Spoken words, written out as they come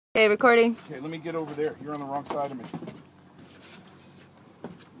Okay, recording. Okay, let me get over there. You're on the wrong side of me.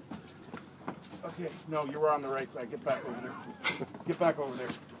 Okay, no, you were on the right side. Get back over there. Get back over there.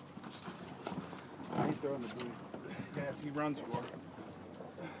 I ain't throwing the boot. Yeah, if he runs, you are.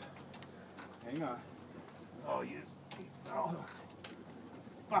 Hang on. Oh, yes. Oh.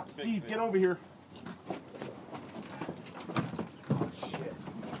 Fuck, Steve, get over here. Oh, shit.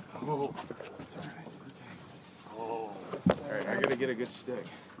 Oh. It's all right. Okay. Oh. All right, I gotta get a good stick.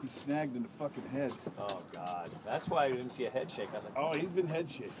 He's snagged in the fucking head. Oh, God. That's why I didn't see a head shake. I was like, oh, he's been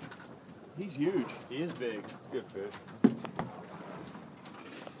head shaking. He's huge. He is big. Good fish.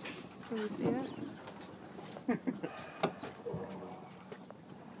 So you see it?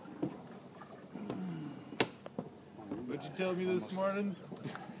 What'd you tell me this morning?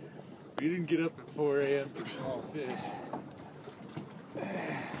 We didn't get up at 4 a.m. for small fish.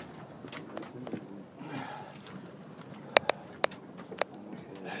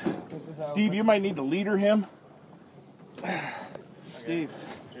 Steve, you might need to leader him. Steve,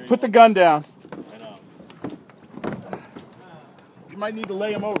 put the gun down. I know. You might need to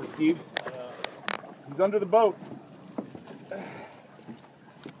lay him over, Steve. He's under the boat.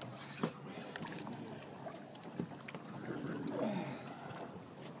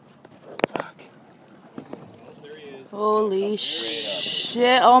 Holy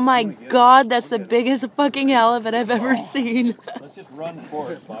shit. Oh my god, that's the biggest fucking halibut I've ever seen. Let's just run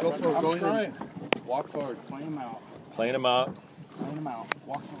for it. Go for it. Go ahead. Walk forward. Plane him out. Playing him out. Plane him out.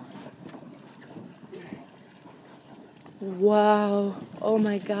 Walk forward. Wow. Oh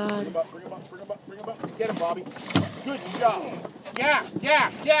my god. Bring him up. Bring him up. Bring him up. Bring him up. Get him, Bobby. Good job. Gas.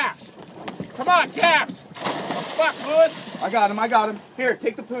 Gas. Gas. Come on, gas. Fuck, Lewis. I got him. I got him. Here,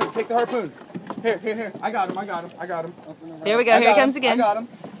 take the poon. Take the harpoon. Here, here, here. I got him. I got him. I got him. Here we go. Here he comes again. I got him.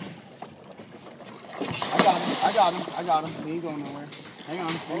 I got him. I got him. I got him. He ain't going nowhere. Hang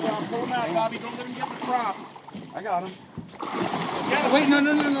on. Hold on. Pull him out, Bobby. Don't let him get the props. I got him. Get him. Wait, no.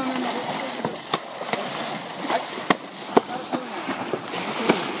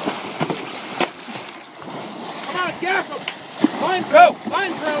 Come on, gas him. Line throw.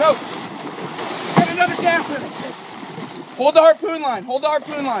 Line throw. Go. Get another gas in him. Hold the harpoon line. Hold the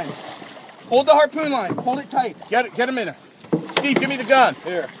harpoon line. Hold the harpoon line. Hold it tight. Get it. Get him in there. Steve, give me the gun.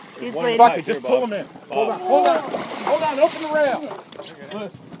 Here. He's One bleeding. Fuck it. Just pull him in. Hold on. Hold on. Hold on. Open the rail.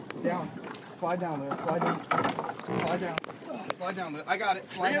 Lewis. Down. Slide down, Lewis. Slide down. Slide down. Slide down, Lewis. I got it.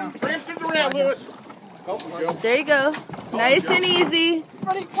 Slide down. Bring him to the rail, Lewis. Oh, go. There you go. Nice and easy.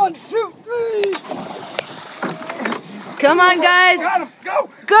 Ready? 1, 2, 3. Come on, guys. Got him. Go.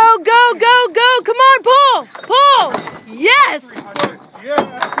 Go, go, go, go. Come on, pull. Pull. Yes. Yeah.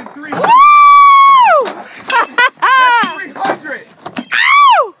 300. Woo! 300.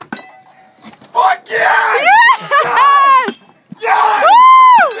 Ow! Fuck yeah! Yes! Yes!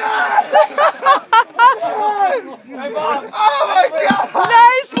 Woo! Oh my God!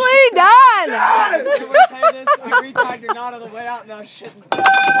 Nicely done. Every time you're not on the way out now, shit. Fuck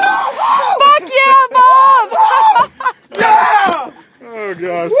yeah, Bob! Yeah! Oh,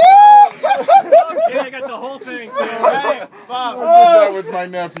 gosh. Yeah, I got the whole thing too. Right, Bob. I did that with my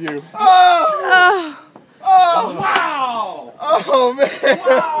nephew. Oh! Oh! Wow! Oh man!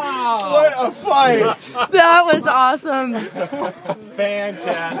 Wow! What a fight! That was awesome.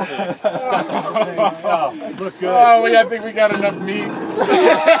 Fantastic. Look good. Oh, I think we got enough meat.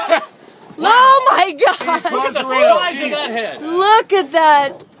 Oh my god. Look at the size of that head. Look at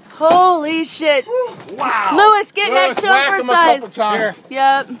that. Holy shit. Wow. Lewis, get next to him whack for him a couple size. times.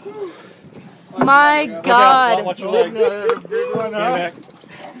 Yep. My god. Watch your leg.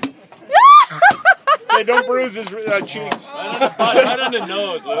 Hey, don't bruise his cheeks. Right on the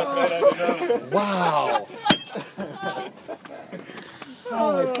nose, Lewis. Right on the nose. Wow.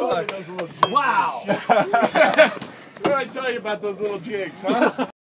 Holy fuck. Wow. What did I tell you about those little jigs, huh?